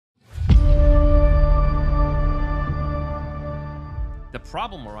The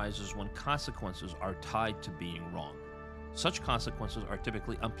problem arises when consequences are tied to being wrong. Such consequences are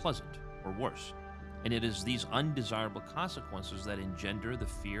typically unpleasant or worse, and it is these undesirable consequences that engender the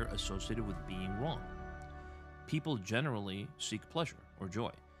fear associated with being wrong. People generally seek pleasure or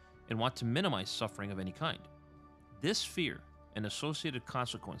joy and want to minimize suffering of any kind. This fear and associated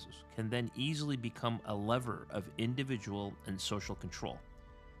consequences can then easily become a lever of individual and social control.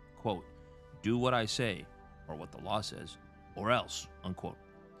 Quote, do what I say, or what the law says, or else, unquote.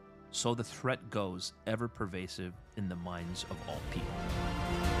 So the threat goes ever pervasive in the minds of all people.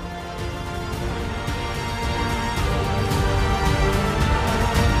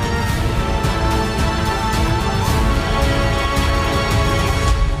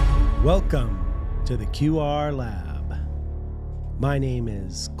 Welcome to the QR Lab. My name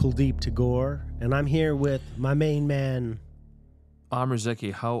is Kuldeep Tagore, and I'm here with my main man, Amr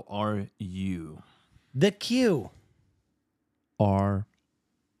Zeki, how are you? the Q. Are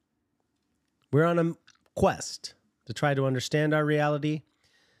We're on a quest to try to understand our reality,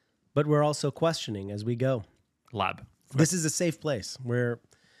 but we're also questioning as we go. lab. This is a safe place where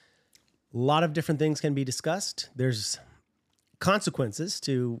a lot of different things can be discussed. There's consequences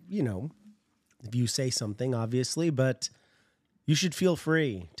to, if you say something, obviously, but you should feel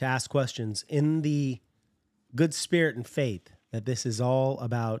free to ask questions in the good spirit and faith that this is all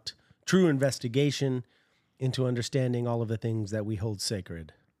about true investigation into understanding all of the things that we hold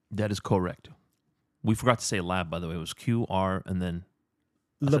sacred. That is correct. We forgot to say lab, by the way. It was QR and then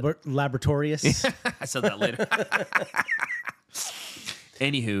Laboratorious. I said that later.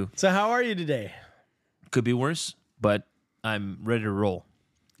 Anywho, So how are you today? could be worse, but I'm ready to roll.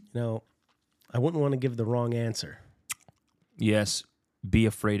 I wouldn't want to give the wrong answer. Yes, be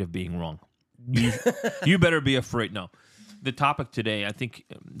afraid of being wrong. You better be afraid. No. The topic today, I think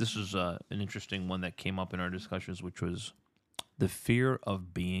this is an interesting one that came up in our discussions, which was the fear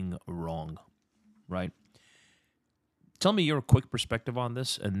of being wrong, right? Tell me your quick perspective on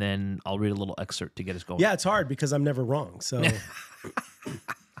this, and then I'll read a little excerpt to get us going. Yeah, it's hard because I'm never wrong. So,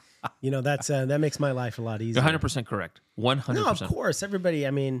 that makes my life a lot easier. You're 100% correct. 100%. No, of course. Everybody,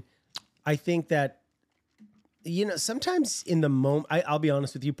 I think that, sometimes in the moment, I'll be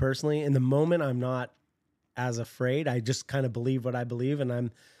honest with you personally, in the moment, I'm not as afraid. I just kind of believe what I believe and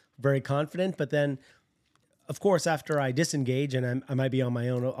I'm very confident. But then, of course, after I disengage and I might be on my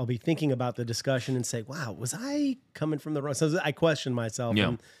own, I'll be thinking about the discussion and say, wow, was I coming from the wrong? So I question myself. Yeah.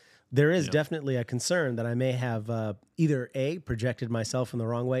 And there is definitely a concern that I may have either A, projected myself in the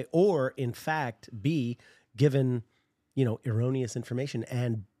wrong way, or in fact, B, given, erroneous information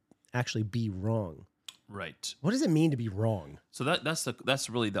and actually be wrong. Right. What does it mean to be wrong? So that's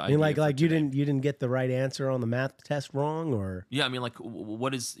really the I idea. mean, for like you today. didn't get the right answer on the math test wrong, or Yeah, I mean, like,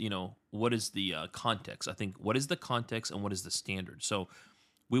 what is the context? I think what is the context and what is the standard? So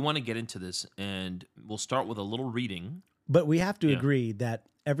we want to get into this, and we'll start with a little reading. but we have to Yeah. agree that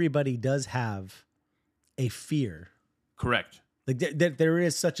everybody does have a fear. Correct. Like there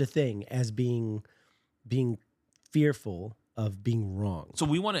is such a thing as being fearful of being wrong. So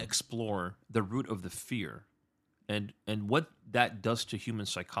we want to explore the root of the fear, and what that does to human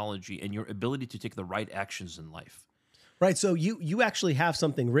psychology and your ability to take the right actions in life. Right. So you actually have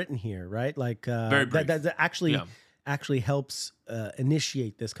something written here, right? Like Very brief. that actually Yeah. actually helps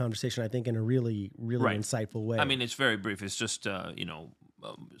initiate this conversation, I think, in a really, really Right. insightful way. I mean, it's very brief. It's just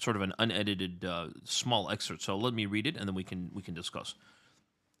sort of an unedited small excerpt. So let me read it, and then we can discuss.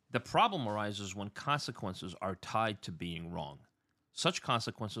 The problem arises when consequences are tied to being wrong. Such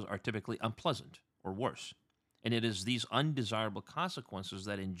consequences are typically unpleasant or worse, and it is these undesirable consequences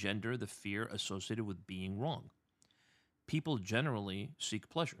that engender the fear associated with being wrong. People generally seek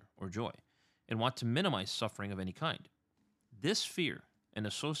pleasure or joy and want to minimize suffering of any kind. This fear and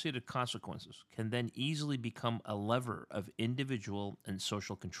associated consequences can then easily become a lever of individual and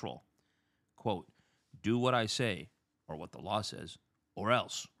social control. Quote, do what I say, or what the law says, or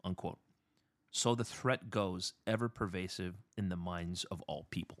else, unquote. So the threat goes ever pervasive in the minds of all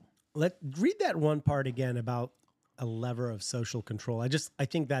people. Read that one part again about a lever of social control. I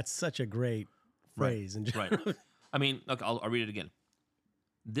think that's such a great phrase. Right. I mean, look, I'll read it again.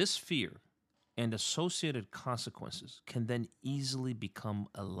 This fear and associated consequences can then easily become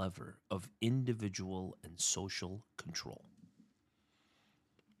a lever of individual and social control.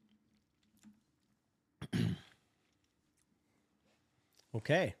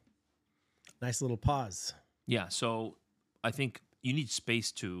 Okay. Nice little pause. Yeah, so I think you need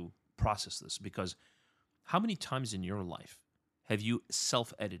space to process this, because how many times in your life have you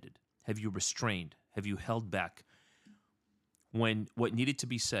self-edited? Have you restrained? Have you held back when what needed to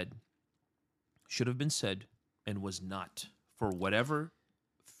be said should have been said and was not for whatever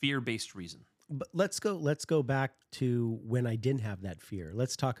fear-based reason. But let's go back to when I didn't have that fear.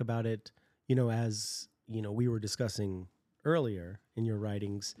 Let's talk about it, as we were discussing earlier in your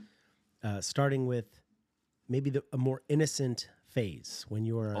writings, starting with maybe a more innocent phase when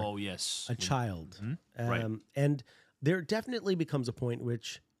you're Oh, yes. a child. Right. And there definitely becomes a point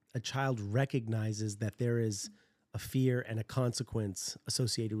which a child recognizes that there is a fear and a consequence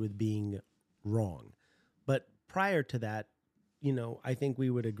associated with being wrong. But prior to that, I think we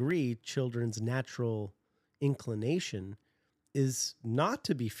would agree children's natural inclination is not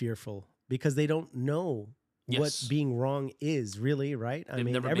to be fearful because they don't know Yes. what being wrong is really, right? I They've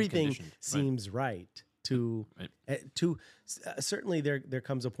mean, never been everything conditioned. Right. seems right to certainly there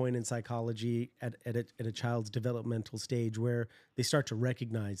comes a point in psychology at a child's developmental stage where they start to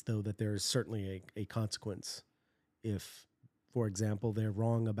recognize, though, that there's certainly a consequence if, for example, they're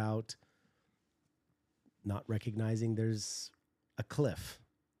wrong about not recognizing there's a cliff.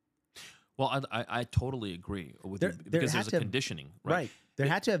 Well, I totally agree with There- you there because had there's a to- conditioning, Right. There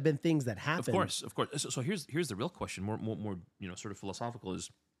had to have been things that happened. Of course. So here's the real question, more sort of philosophical,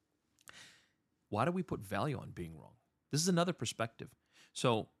 is why do we put value on being wrong? This is another perspective.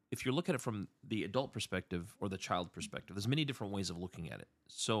 So if you look at it from the adult perspective or the child perspective, there's many different ways of looking at it.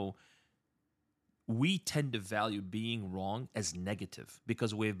 So we tend to value being wrong as negative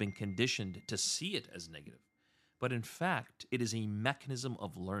because we have been conditioned to see it as negative. But in fact, it is a mechanism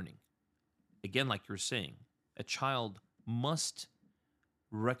of learning. Again, like you're saying, a child must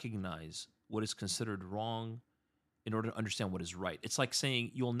recognize what is considered wrong in order to understand what is right. It's like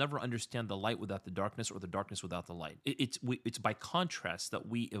saying you'll never understand the light without the darkness or the darkness without the light. It's by contrast that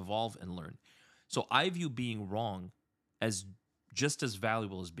we evolve and learn. So I view being wrong as just as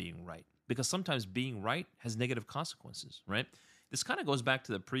valuable as being right, because sometimes being right has negative consequences, right? This kind of goes back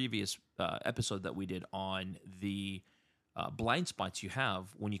to the previous episode that we did on the blind spots you have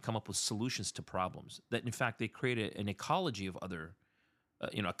when you come up with solutions to problems. That in fact they create an ecology of other,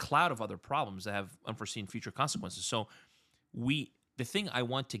 a cloud of other problems that have unforeseen future consequences. So the thing I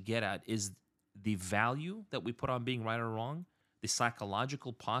want to get at is the value that we put on being right or wrong, the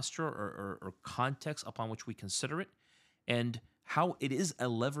psychological posture or context upon which we consider it, and how it is a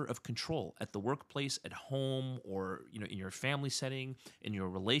lever of control at the workplace, at home, or in your family setting, in your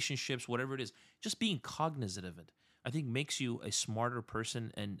relationships, whatever it is. Just being cognizant of it, I think, makes you a smarter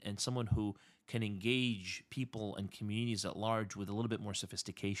person and someone who can engage people and communities at large with a little bit more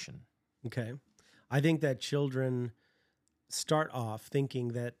sophistication. Okay. I think that children start off thinking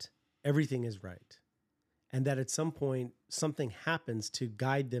that everything is right, and that at some point something happens to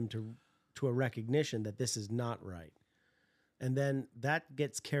guide them to a recognition that this is not right. And then that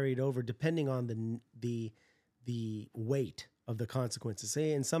gets carried over depending on the weight of the consequences.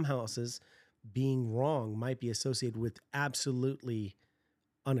 Say in some houses, being wrong might be associated with absolutely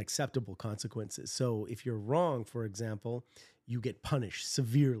unacceptable consequences. So if you're wrong, for example, you get punished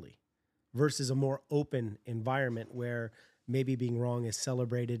severely, versus a more open environment where maybe being wrong is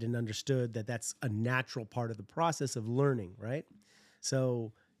celebrated and understood that that's a natural part of the process of learning, right?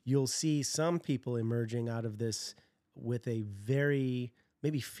 So you'll see some people emerging out of this with a very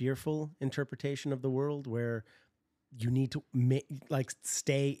maybe fearful interpretation of the world, where you need to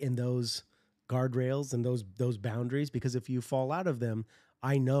stay in those guardrails and those boundaries, because if you fall out of them,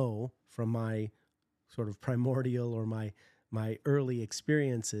 I know from my sort of primordial or my early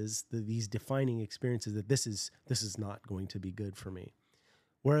experiences, these defining experiences, that this is not going to be good for me.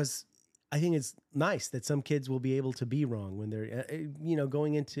 Whereas I think it's nice that some kids will be able to be wrong when they're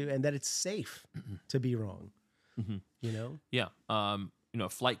going into, and that it's safe to be wrong. Yeah. A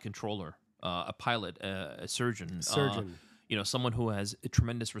flight controller, a pilot, a surgeon, someone who has a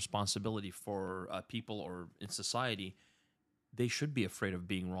tremendous responsibility for people or in society. They should be afraid of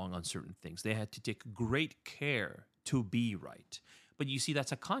being wrong on certain things. They had to take great care to be right. But you see,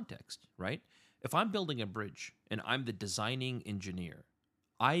 that's a context, right? If I'm building a bridge and I'm the designing engineer,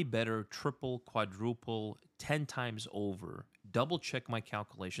 I better triple, quadruple, 10 times over, double check my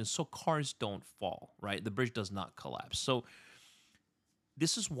calculations so cars don't fall, right? The bridge does not collapse. So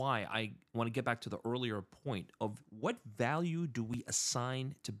this is why I want to get back to the earlier point of what value do we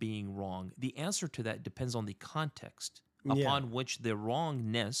assign to being wrong? The answer to that depends on the context upon which the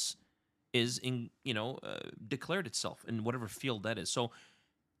wrongness is declared itself in whatever field that is. So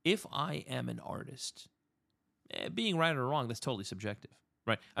if I am an artist, being right or wrong, that's totally subjective.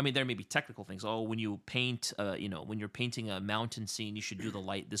 Right. I mean, there may be technical things. Oh, when you paint, when you're painting a mountain scene, you should do the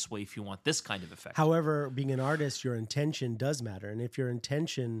light this way if you want this kind of effect. However, being an artist, your intention does matter. And if your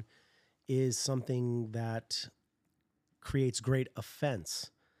intention is something that creates great offense,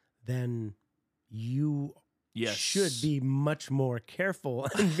 then you Yes. should be much more careful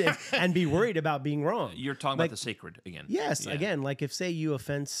and be worried about being wrong. You're talking Like, about the sacred again. yes, Yeah. again, like if say you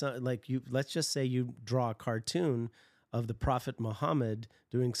offend let's just say you draw a cartoon of the Prophet Muhammad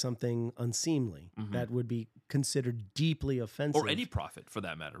doing something unseemly that would be considered deeply offensive. Or any prophet, for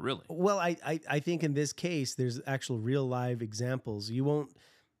that matter, really. Well, I think in this case, there's actual real live examples. You won't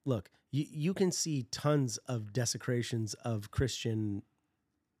look. You can see tons of desecrations of Christian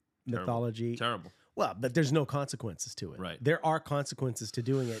mythology. Terrible. Well, but there's no consequences to it. Right. There are consequences to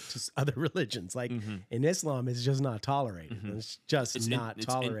doing it to other religions. Like in Islam, it's just not tolerated. It's just not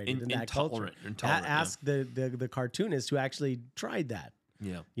tolerated in that culture. Intolerant, Ask the cartoonist who actually tried that.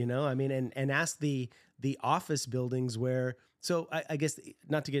 Yeah. You know, I mean, and ask the office buildings where. So I guess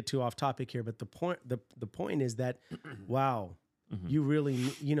not to get too off topic here, but the point is that, wow, you really,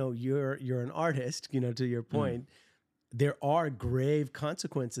 you know, you're an artist. You know, to your point. There are grave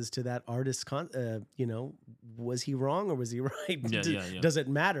consequences to that artist's, you know, was he wrong or was he right? Does it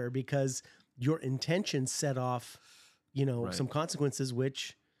matter? Because your intention set off, you know, some consequences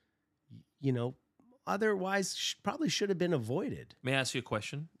which, you know, otherwise probably should have been avoided. May I ask you a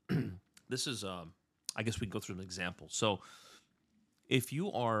question? This is, I guess we can go through an example. So if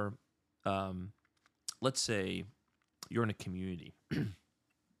you are, let's say you're in a community and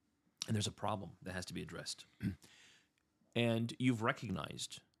there's a problem that has to be addressed. And you've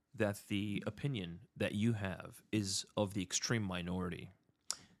recognized that the opinion that you have is of the extreme minority.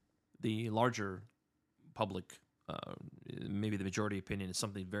 The larger public, maybe the majority opinion is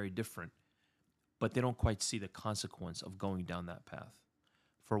something very different, but they don't quite see the consequence of going down that path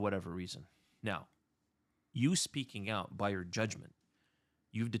for whatever reason. Now, you speaking out by your judgment,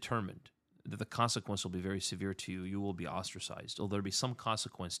 you've determined that the consequence will be very severe to you. You will be ostracized, or there'll be some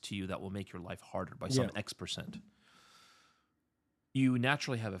consequence to you that will make your life harder by some X%. You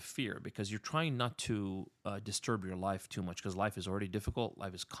naturally have a fear because you're trying not to disturb your life too much because life is already difficult.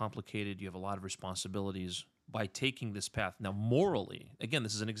 Life is complicated. You have a lot of responsibilities by taking this path. Now, morally, again,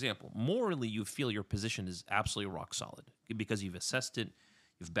 this is an example. Morally, you feel your position is absolutely rock solid because you've assessed it.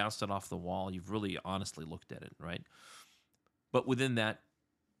 You've bounced it off the wall. You've really honestly looked at it, right? But within that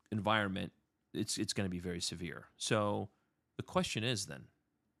environment, it's going to be very severe. So the question is then,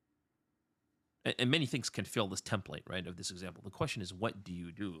 and many things can fill this template, right, of this example. The question is, what do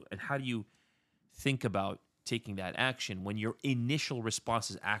you do? And how do you think about taking that action when your initial response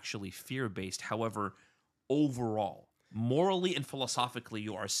is actually fear-based? However, overall, morally and philosophically,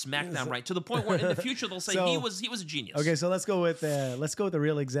 you are smack down right to the point where in the future they'll say he was a genius. Okay, so let's go with the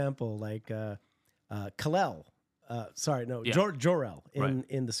real example, like Kal-El. Jor-El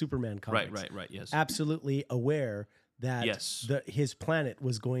in the Superman comics. Right. Yes, absolutely aware that his planet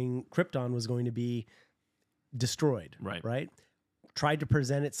Krypton was going to be destroyed. Right. Tried to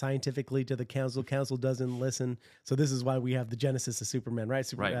present it scientifically to the council. Council doesn't listen. So this is why we have the genesis of Superman,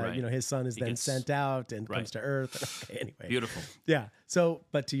 right? Right. You know, his son is then sent out and comes to Earth. Okay, anyway. Beautiful. Yeah. So,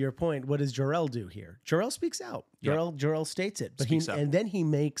 but to your point, what does Jor-El do here? Jor-El speaks out. Jor-El states it, and then he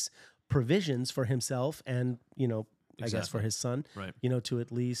makes provisions for himself and, you know, I guess for his son, you know, to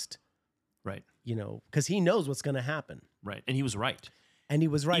at least, you know, because he knows what's going to happen. Right. And he was right.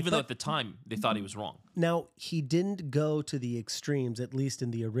 Even though at the time they thought he was wrong. Now, he didn't go to the extremes, at least in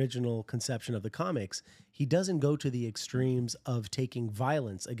the original conception of the comics. He doesn't go to the extremes of taking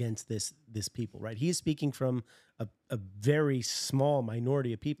violence against this people, right? He is speaking from a very small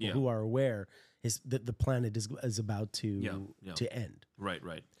minority of people who are aware that the planet is about to end. Right.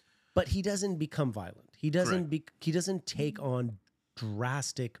 But he doesn't become violent. He doesn't take on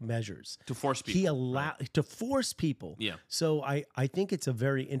drastic measures to force people. To force people. Yeah. So I think it's a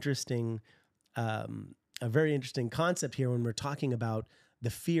very interesting concept here when we're talking about the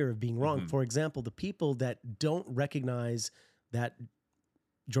fear of being wrong. For example, the people that don't recognize that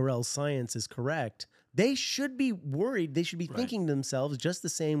Jor-El's science is correct, they should be worried. They should be thinking to themselves just the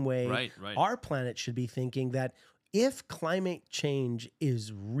same way our planet should be thinking that if climate change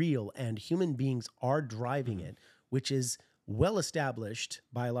is real and human beings are driving it, which is well established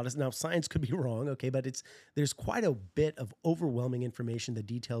by a lot of, now science could be wrong, okay, but there's quite a bit of overwhelming information that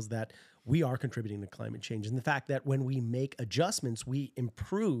details that we are contributing to climate change. And the fact that when we make adjustments, we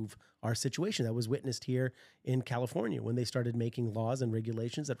improve our situation. That was witnessed here in California when they started making laws and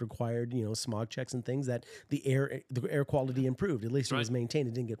regulations that required, you know, smog checks and things, that the air quality improved. At least it was maintained.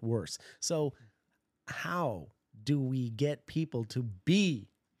 It didn't get worse. So how do we get people to be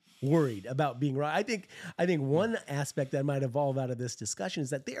worried about being wrong? I think one aspect that might evolve out of this discussion is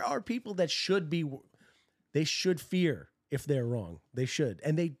that there are people that should fear if they're wrong. They should,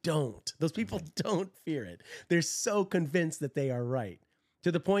 and they don't. Those people don't fear it. They're so convinced that they are right.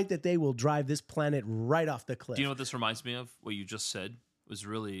 to the point that they will drive this planet right off the cliff. Do you know what this reminds me of? What you just said was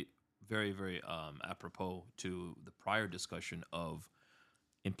really very, very apropos to the prior discussion of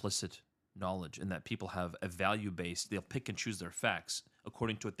implicit knowledge, and that people have a value-based, they'll pick and choose their facts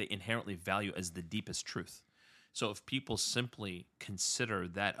according to what they inherently value as the deepest truth. So if people simply consider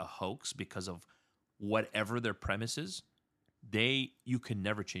that a hoax because of whatever their premise is, you can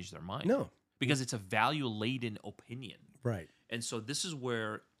never change their mind. No. Because it's a value-laden opinion. Right. And so this is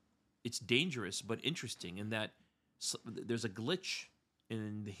where it's dangerous but interesting in that there's a glitch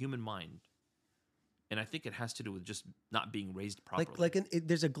in the human mind. And I think it has to do with just not being raised properly.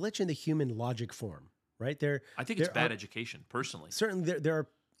 There's a glitch in the human logic form, right? I think it's bad education, personally. Certainly there are,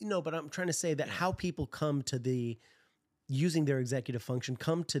 but I'm trying to say that how people come to using their executive function,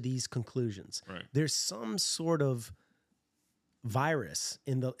 come to these conclusions. Right. There's some sort of virus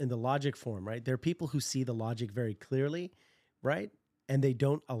in the logic form, right? There are people who see the logic very clearly, right? And they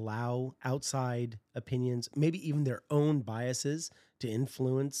don't allow outside opinions, maybe even their own biases, to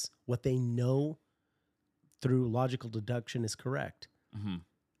influence what they know through logical deduction is correct. Mm-hmm.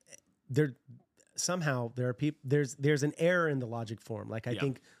 There are people. There's an error in the logic form. Like I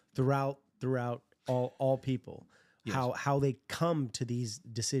think throughout all people, how they come to these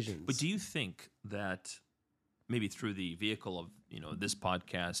decisions. But do you think that maybe through the vehicle of this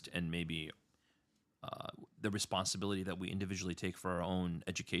podcast and maybe the responsibility that we individually take for our own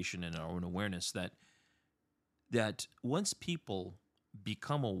education and our own awareness, that once people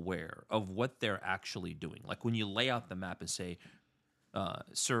become aware of what they're actually doing, like when you lay out the map and say,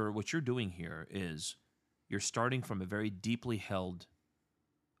 sir, what you're doing here is you're starting from a very deeply held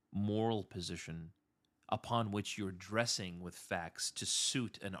moral position upon which you're dressing with facts to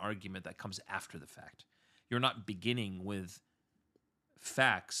suit an argument that comes after the fact. You're not beginning with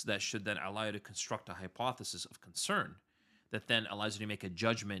facts that should then allow you to construct a hypothesis of concern that then allows you to make a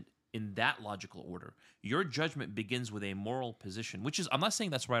judgment in that logical order. Your judgment begins with a moral position, which is, I'm not saying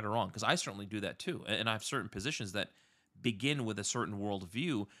that's right or wrong, because I certainly do that too. And I have certain positions that begin with a certain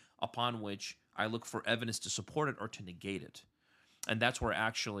worldview upon which I look for evidence to support it or to negate it. And that's where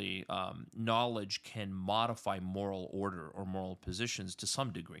actually knowledge can modify moral order or moral positions to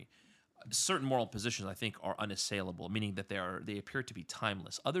some degree. Certain moral positions, I think, are unassailable, meaning that they appear to be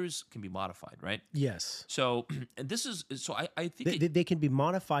timeless. Others can be modified, right? Yes. So, and this is so. I think they can be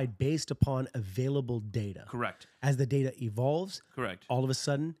modified based upon available data. Correct. As the data evolves, correct. All of a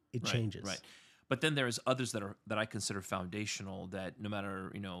sudden it changes. Right. But then there's others that I consider foundational. That no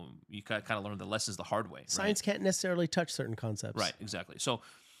matter you kind of learn the lessons the hard way. Science can't necessarily touch certain concepts. Right. Exactly. So,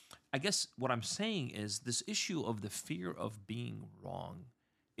 I guess what I'm saying is this issue of the fear of being wrong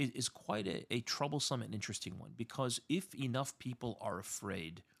is quite a troublesome and interesting one, because if enough people are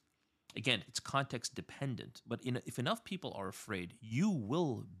afraid, again, it's context dependent, but if enough people are afraid, you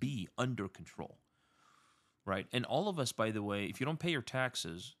will be under control, right? And all of us, by the way, if you don't pay your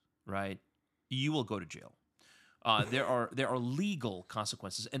taxes, right, you will go to jail. There are legal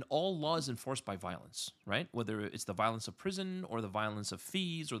consequences, and all law is enforced by violence, right? Whether it's the violence of prison or the violence of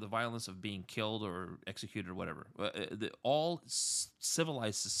fees or the violence of being killed or executed or whatever. All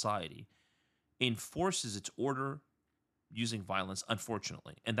civilized society enforces its order using violence,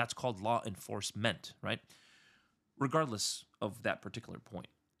 unfortunately, and that's called law enforcement, right? Regardless of that particular point.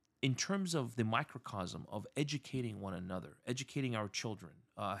 In terms of the microcosm of educating one another, educating our children,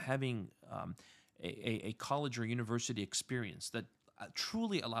 having a college or university experience that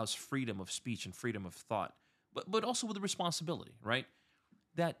truly allows freedom of speech and freedom of thought, but also with a responsibility, right?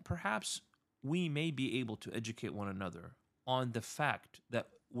 That perhaps we may be able to educate one another on the fact that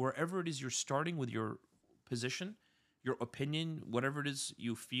wherever it is you're starting with your position, your opinion, whatever it is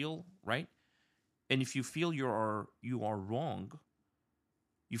you feel, right? And if you feel you are wrong,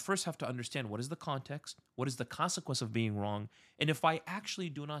 you first have to understand what is the context, what is the consequence of being wrong, and if I actually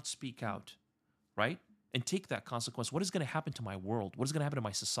do not speak out, right? And take that consequence. What is going to happen to my world? What is going to happen to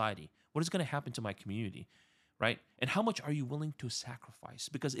my society? What is going to happen to my community, right? And how much are you willing to sacrifice?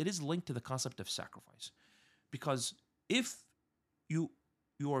 Because it is linked to the concept of sacrifice. Because if you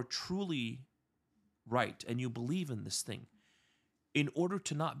are truly right and you believe in this thing, in order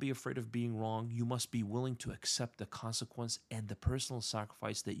to not be afraid of being wrong, you must be willing to accept the consequence and the personal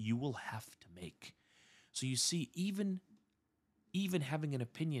sacrifice that you will have to make. So you see, even having an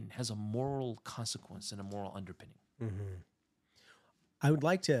opinion has a moral consequence and a moral underpinning. Mm-hmm. I would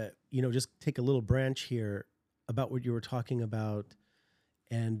like to, just take a little branch here about what you were talking about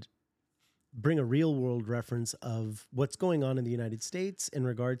and bring a real world reference of what's going on in the United States in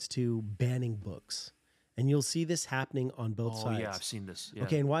regards to banning books. And you'll see this happening on both sides. Oh, yeah, I've seen this. Yeah.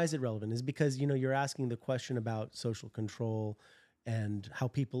 Okay, and why is it relevant? Is because, you're asking the question about social control. and how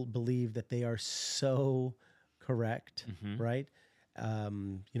people believe that they are so correct, right?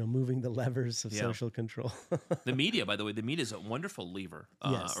 Moving the levers of Yeah. social control. The media, by the way, the media is a wonderful lever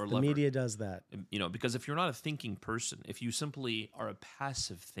Yes, or the lever. media does that. Because if you're not a thinking person, if you simply are a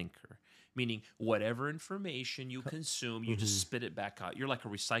passive thinker, meaning whatever information you consume, you just spit it back out. You're like a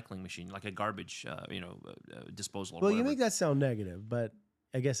recycling machine, like a garbage, disposal. Or Well, whatever. you make that sound negative, but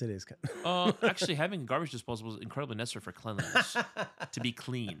I guess it is. Actually, having a garbage disposal is incredibly necessary for cleanliness, to be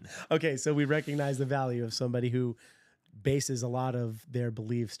clean. Okay, so we recognize the value of somebody who bases a lot of their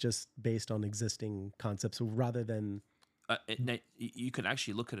beliefs just based on existing concepts rather than Now, you can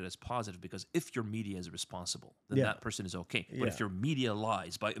actually look at it as positive, because if your media is responsible, then Yeah. that person is okay. But if Yeah. your media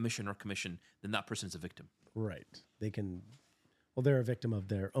lies by omission or commission, then that person is a victim. right. They're a victim of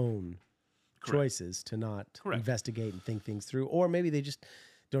their own choices to not Correct. investigate and think things through, or maybe they just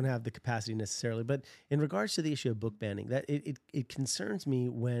don't have the capacity necessarily. But in regards to the issue of book banning, that it concerns me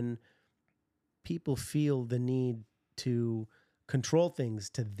when people feel the need to control things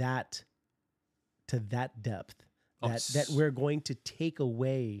to that depth, that we're going to take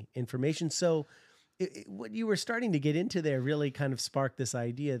away information. So what you were starting to get into there really kind of sparked this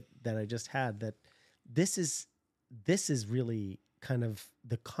idea that I just had, that this is really kind of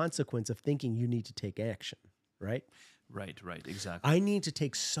the consequence of thinking you need to take action, right? Right, exactly. I need to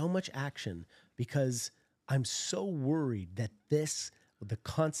take so much action because I'm so worried that the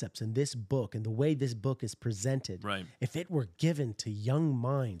concepts in this book and the way this book is presented, Right. if it were given to young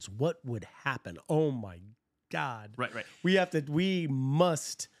minds, what would happen? Oh my God. Right. We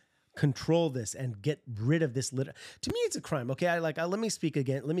must control this and get rid of this to me, it's a crime. Okay. Let me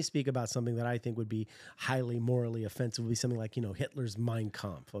speak about something that I think would be highly morally offensive. Would be something like, Hitler's Mein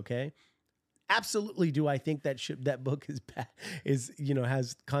Kampf. Okay. Absolutely. Do I think that book is bad,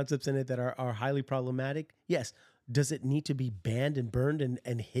 has concepts in it that are highly problematic? Yes. Does it need to be banned and burned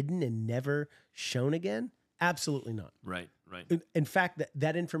and hidden and never shown again? Absolutely not. Right. In fact,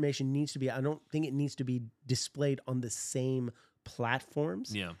 that information needs to be, I don't think it needs to be displayed on the same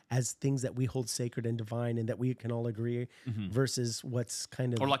platforms as things that we hold sacred and divine and that we can all agree versus what's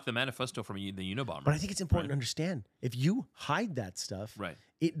kind of... Or like the manifesto from the Unabomber. But I think it's important to understand, if you hide that stuff, Right.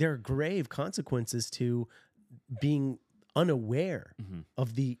 There are grave consequences to being unaware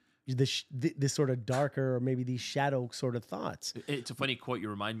of this sort of darker or maybe these shadow sort of thoughts. It's a funny quote. You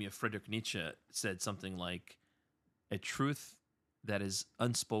remind me of Friedrich Nietzsche. Said something like, "A truth that is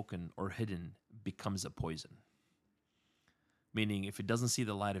unspoken or hidden becomes a poison." Meaning, if it doesn't see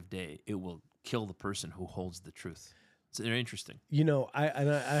the light of day, it will kill the person who holds the truth. It's very interesting. I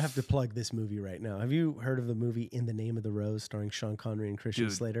have to plug this movie right now. Have you heard of the movie In the Name of the Rose, starring Sean Connery and Christian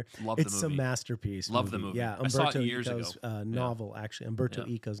Slater? Love the It's movie. a masterpiece. Love the movie. Yeah, I saw it Umberto years Eco's ago. novel, actually. Umberto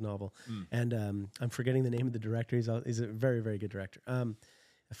Eco's novel. And I'm forgetting the name of the director. He's a very, very good director. A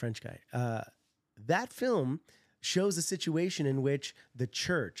French guy. That film shows a situation in which the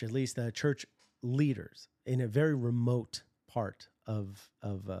church, at least the church leaders in a very remote part of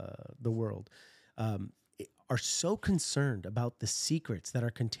the world, are so concerned about the secrets that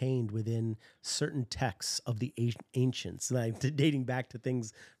are contained within certain texts of the ancients, like dating back to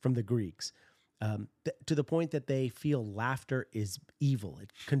things from the Greeks, to the point that they feel laughter is evil.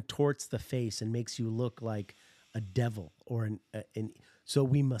 It contorts the face and makes you look like a devil or so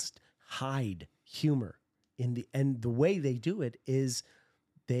we must hide humor and the way they do it is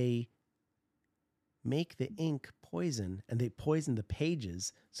they make the ink poison, and they poison the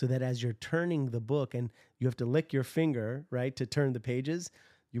pages so that as you're turning the book and you have to lick your finger, right, to turn the pages,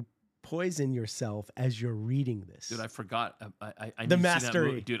 you poison yourself as you're reading this. Dude, I forgot. I need The to see that mastery.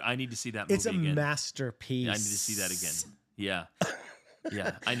 movie. Dude, I need to see that movie It's a again. masterpiece. Yeah, I need to see that again. Yeah.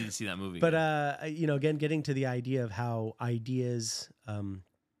 Yeah, I need to see that movie. But again. again, getting to the idea of how ideas,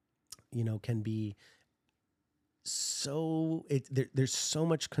 can be so there's so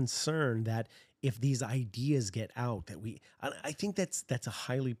much concern that if these ideas get out, I think that's a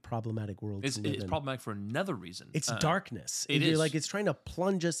highly problematic world. It's to live in. problematic for another reason. It's darkness. It is. Like it's trying to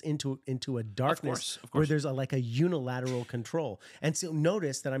plunge us into a darkness Of course. where there's a unilateral control. And so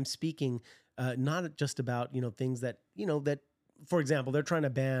notice that I'm speaking not just about things that that. For example, they're trying to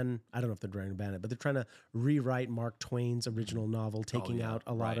ban, I don't know if they're trying to ban it, but they're trying to rewrite Mark Twain's original novel, taking out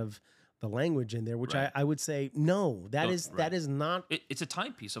a lot of the language in there, which I would say, no, that is not It's a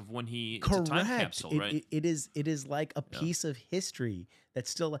timepiece of when it's correct. a time capsule, right? It is like a piece of history that's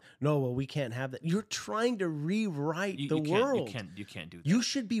still, no, well, we can't have that. You're trying to rewrite the world. You can't do that. You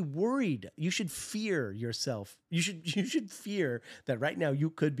should be worried. You should fear yourself. You should fear that right now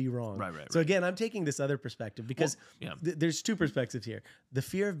you could be wrong. Right. So again, I'm taking this other perspective because Well, there's two perspectives here. The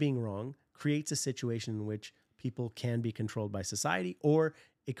fear of being wrong creates a situation in which people can be controlled by society, or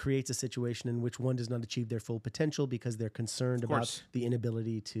it creates a situation in which one does not achieve their full potential because they're concerned about course. the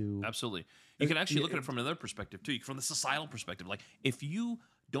inability to. Absolutely. You can actually look at it from another perspective too, from the societal perspective. Like if you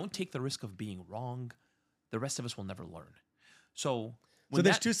don't take the risk of being wrong, the rest of us will never learn. So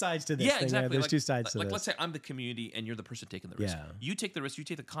There's two sides to this Yeah, thing. exactly. There's two sides to like this. let's say I'm the community and you're the person taking the risk. Yeah. You take the risk, you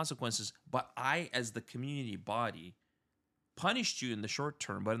take the consequences, but I, as the community body, punished you in the short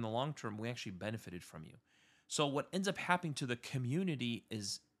term, but in the long term, we actually benefited from you. So what ends up happening to the community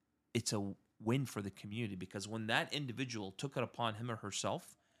is it's a win for the community, because when that individual took it upon him or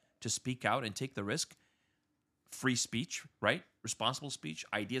herself to speak out and take the risk, free speech, right? Responsible speech,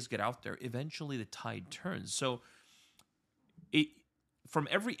 ideas get out there, eventually the tide turns. So from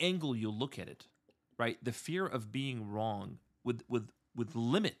every angle you look at it, right? The fear of being wrong with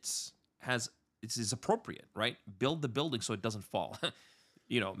limits is appropriate, right? Build the building so it doesn't fall.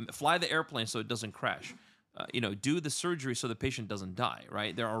 Fly the airplane so it doesn't crash. Do the surgery so the patient doesn't die,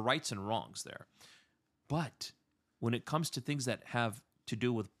 right? There are rights and wrongs there. But when it comes to things that have to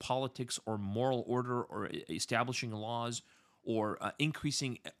do with politics or moral order or establishing laws or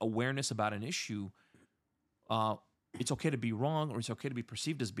increasing awareness about an issue, it's okay to be wrong, or it's okay to be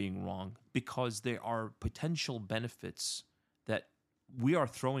perceived as being wrong, because there are potential benefits that we are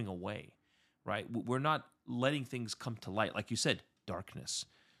throwing away, right? We're not letting things come to light. Like you said, darkness,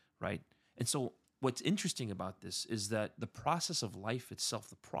 right? And so what's interesting about this is that the process of life itself,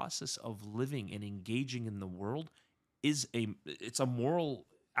 the process of living and engaging in the world, it's a moral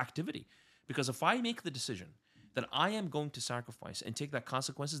activity. Because if I make the decision that I am going to sacrifice and take that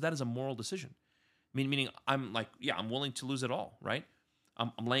consequences, that is a moral decision. Meaning I'm like, yeah, I'm willing to lose it all, right?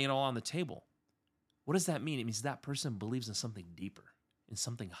 I'm laying it all on the table. What does that mean? It means that person believes in something deeper, in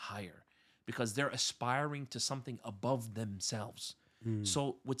something higher, because they're aspiring to something above themselves.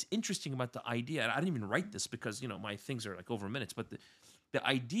 So what's interesting about the idea, and I didn't even write this because, my things are like over minutes, but the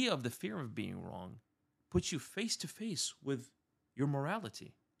idea of the fear of being wrong puts you face to face with your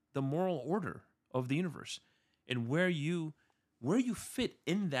morality, the moral order of the universe, and where you fit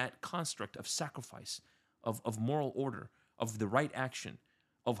in that construct of sacrifice, of moral order, of the right action,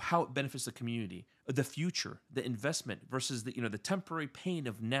 of how it benefits the community, the future, the investment versus the temporary pain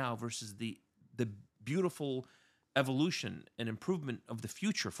of now versus the beautiful evolution and improvement of the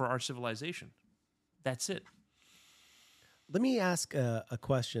future for our civilization. That's it. Let me ask a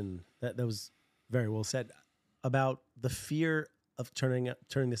question that was very well said about the fear of turning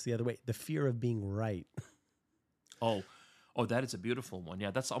this the other way, the fear of being right. Oh, that is a beautiful one.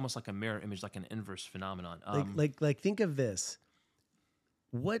 Yeah, that's almost like a mirror image, like an inverse phenomenon. Like think of this.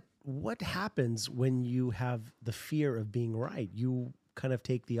 What happens when you have the fear of being right? You kind of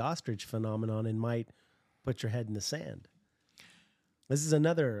take the ostrich phenomenon and might put your head in the sand. This is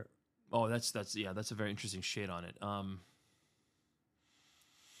another. Oh, that's a very interesting shade on it.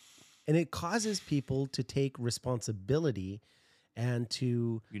 And it causes people to take responsibility and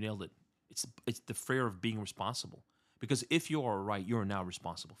to. You nailed it. It's the fear of being responsible. Because if you are right, you are now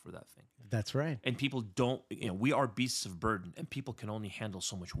responsible for that thing. That's right. And people don't, we are beasts of burden, and people can only handle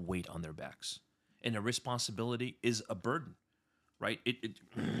so much weight on their backs. And a responsibility is a burden, right? It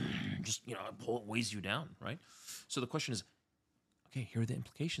just, it weighs you down, right? So the question is, okay, here are the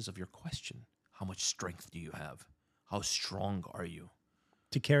implications of your question. How much strength do you have? How strong are you?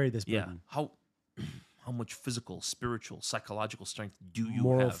 To carry this burden. Yeah. How much physical, spiritual, psychological strength do you have?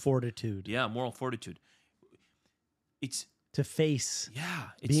 Moral fortitude. Yeah, moral fortitude. It's to face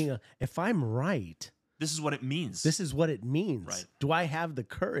if I'm right, this is what it means. This is what it means. Right. Do I have the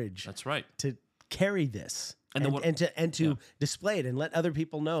courage? That's right. To carry this and to display it and let other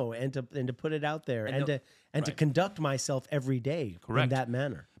people know and to put it out there and to conduct myself every day in that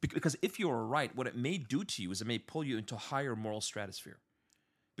manner. Because if you are right, what it may do to you is it may pull you into a higher moral stratosphere.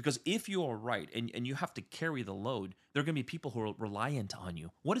 Because if you are right and you have to carry the load, there are going to be people who are reliant on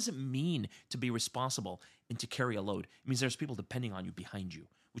you. What does it mean to be responsible and to carry a load? It means there's people depending on you behind you,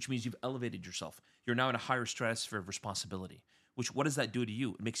 which means you've elevated yourself. You're now in a higher stratosphere of responsibility. What does that do to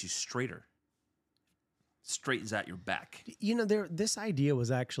you? It makes you straighter. Straightens out your back. This idea was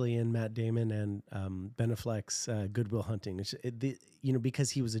actually in Matt Damon and Ben Affleck's Good Will Hunting.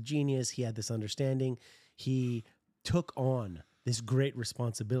 Because he was a genius, he had this understanding. He took on this great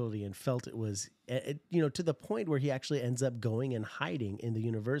responsibility and felt it was, to the point where he actually ends up going and hiding in the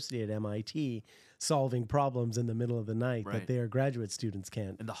university at MIT, solving problems in the middle of the night that their graduate students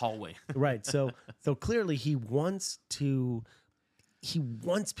can't. In the hallway. Right. So clearly he wants people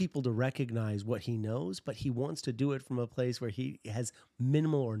to recognize what he knows, but he wants to do it from a place where he has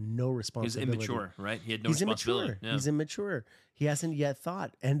minimal or no responsibility. He's immature, right? He had no responsibility. Immature. Yeah. He's immature. He hasn't yet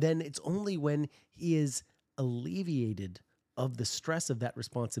thought. And then it's only when he is alleviated of the stress of that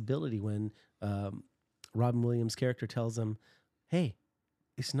responsibility when Robin Williams' character tells him, "Hey,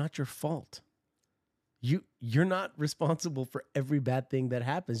 it's not your fault. You're not responsible for every bad thing that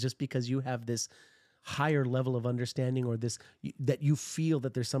happens just because you have this higher level of understanding or this that you feel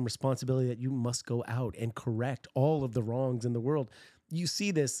that there's some responsibility that you must go out and correct all of the wrongs in the world." You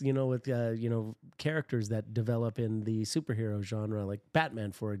see this, with characters that develop in the superhero genre, like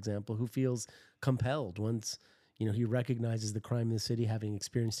Batman, for example, who feels compelled once he recognizes the crime in the city, having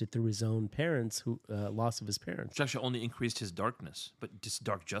experienced it through his own parents, loss of his parents. Which actually only increased his darkness, but just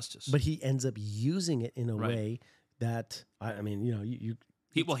dark justice. But he ends up using it in a way that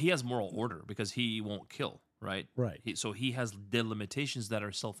he has moral order because he won't kill, right? Right. So he has the limitations that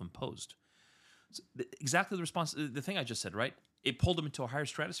are self-imposed. So exactly the response, the thing I just said, right? It pulled him into a higher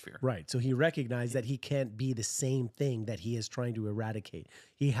stratosphere. Right. So he recognized that he can't be the same thing that he is trying to eradicate.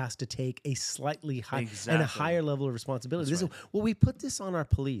 He has to take a slightly high and a higher level of responsibility. We put this on our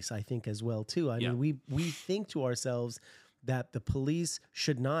police, I think, as well, too. I mean, we think to ourselves that the police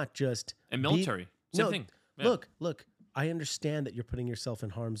should not just and military. Same thing. Yeah. Look, I understand that you're putting yourself in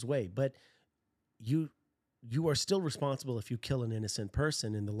harm's way, but you are still responsible if you kill an innocent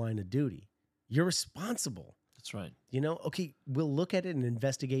person in the line of duty. You're responsible. That's right. Okay, we'll look at it and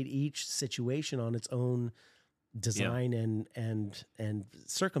investigate each situation on its own design and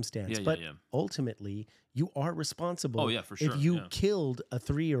circumstance. But ultimately, you are responsible. Oh, yeah, for sure. If you killed a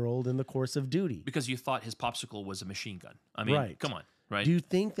 3-year-old in the course of duty. Because you thought his popsicle was a machine gun. I mean, come on, right? Do you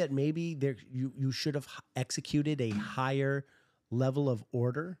think that maybe you should have executed a higher level of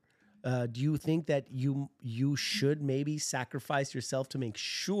order? Do you think that you should maybe sacrifice yourself to make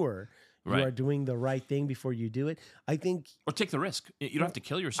sure you are doing the right thing before you do it? I think... Or take the risk. You don't have to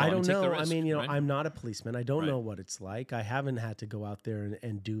kill yourself. I don't know. Take the risk, I mean, I'm not a policeman. I don't know what it's like. I haven't had to go out there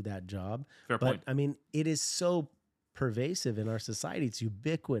and do that job. Fair point. I mean, it is so pervasive in our society. It's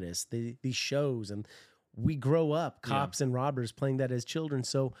ubiquitous. These shows, and we grow up, cops and robbers, playing that as children.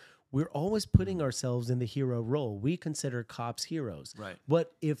 So we're always putting ourselves in the hero role. We consider cops heroes. Right.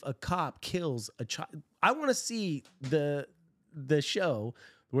 What if a cop kills a child? I want to see the show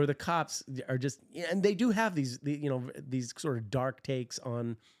where the cops are just, and they do have these sort of dark takes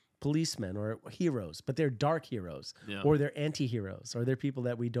on policemen or heroes, but they're dark heroes or they're anti-heroes or they're people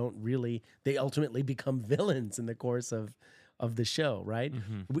that we don't really, they ultimately become villains in the course of the show, right?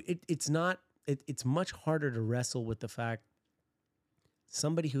 Mm-hmm. It's much harder to wrestle with the fact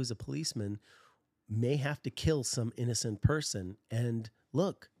somebody who's a policeman may have to kill some innocent person, and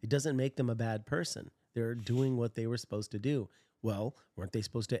look, it doesn't make them a bad person. They're doing what they were supposed to do. Well, weren't they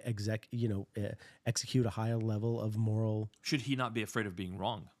supposed to execute a higher level of moral? Should he not be afraid of being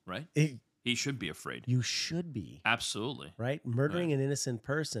wrong, right? He should be afraid. You should be. Absolutely. Right? Murdering an innocent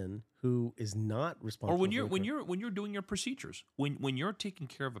person who is not responsible. Or when you're doing your procedures, when you're taking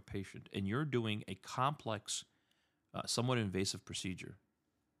care of a patient and you're doing a complex, somewhat invasive procedure,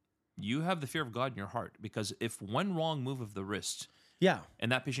 you have the fear of God in your heart, because if one wrong move of the wrist,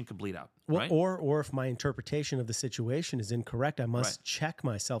 and that patient could bleed out, right? Or if my interpretation of the situation is incorrect, I must check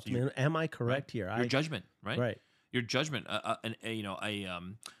myself. Am I correct here? Your judgment, right? Right. Your judgment. A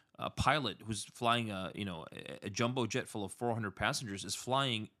pilot who's flying a jumbo jet full of 400 passengers is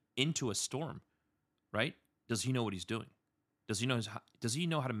flying into a storm, right? Does he know what he's doing? Does he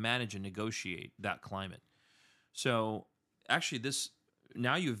know how to manage and negotiate that climate? So actually,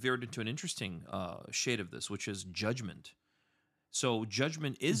 now you've veered into an interesting shade of this, which is judgment. So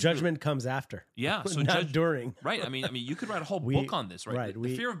judgment comes after. Yeah. So not during. Right. I mean, you could write a whole book on this, right? Right.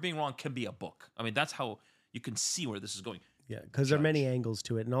 The fear of being wrong can be a book. I mean, that's how you can see where this is going. Yeah, because there are many angles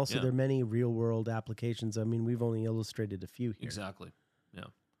to it, and also there are many real world applications. I mean, we've only illustrated a few here. Exactly. Yeah.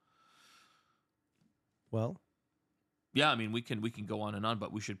 Well. Yeah, I mean, we can go on and on,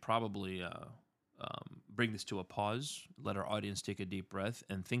 but we should probably bring this to a pause, let our audience take a deep breath,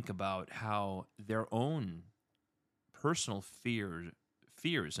 and think about how their own personal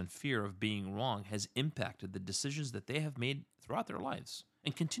fears and fear of being wrong has impacted the decisions that they have made throughout their lives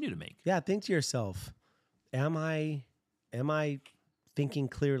and continue to make. Yeah, think to yourself, am I thinking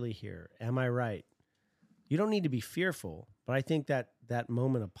clearly here? Am I right? You don't need to be fearful, but I think that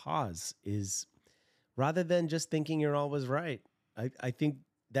moment of pause is, rather than just thinking you're always right, I think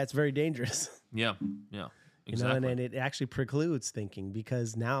that's very dangerous. Yeah, exactly. And it actually precludes thinking,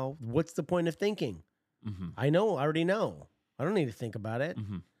 because now what's the point of thinking? Mm-hmm. I already know. I don't need to think about it.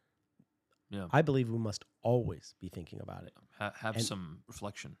 Mm-hmm. Yeah. I believe we must always be thinking about it. Have some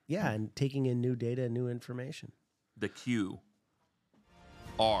reflection. Yeah, and taking in new data and new information. The QR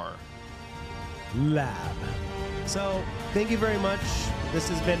Lab. So, thank you very much. This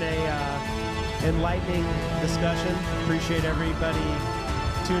has been a enlightening discussion. Appreciate everybody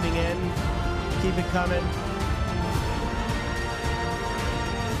tuning in. Keep it coming.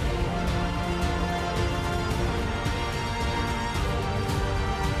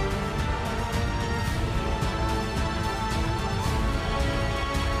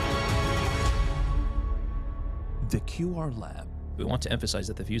 The QR Lab. We want to emphasize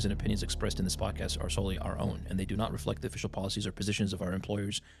that the views and opinions expressed in this podcast are solely our own, and they do not reflect the official policies or positions of our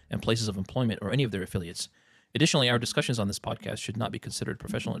employers and places of employment or any of their affiliates. Additionally, our discussions on this podcast should not be considered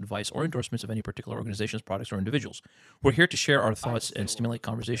professional advice or endorsements of any particular organizations, products, or individuals. We're here to share our thoughts and stimulate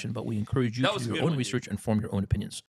conversation, but we encourage you to do your own research and form your own opinions.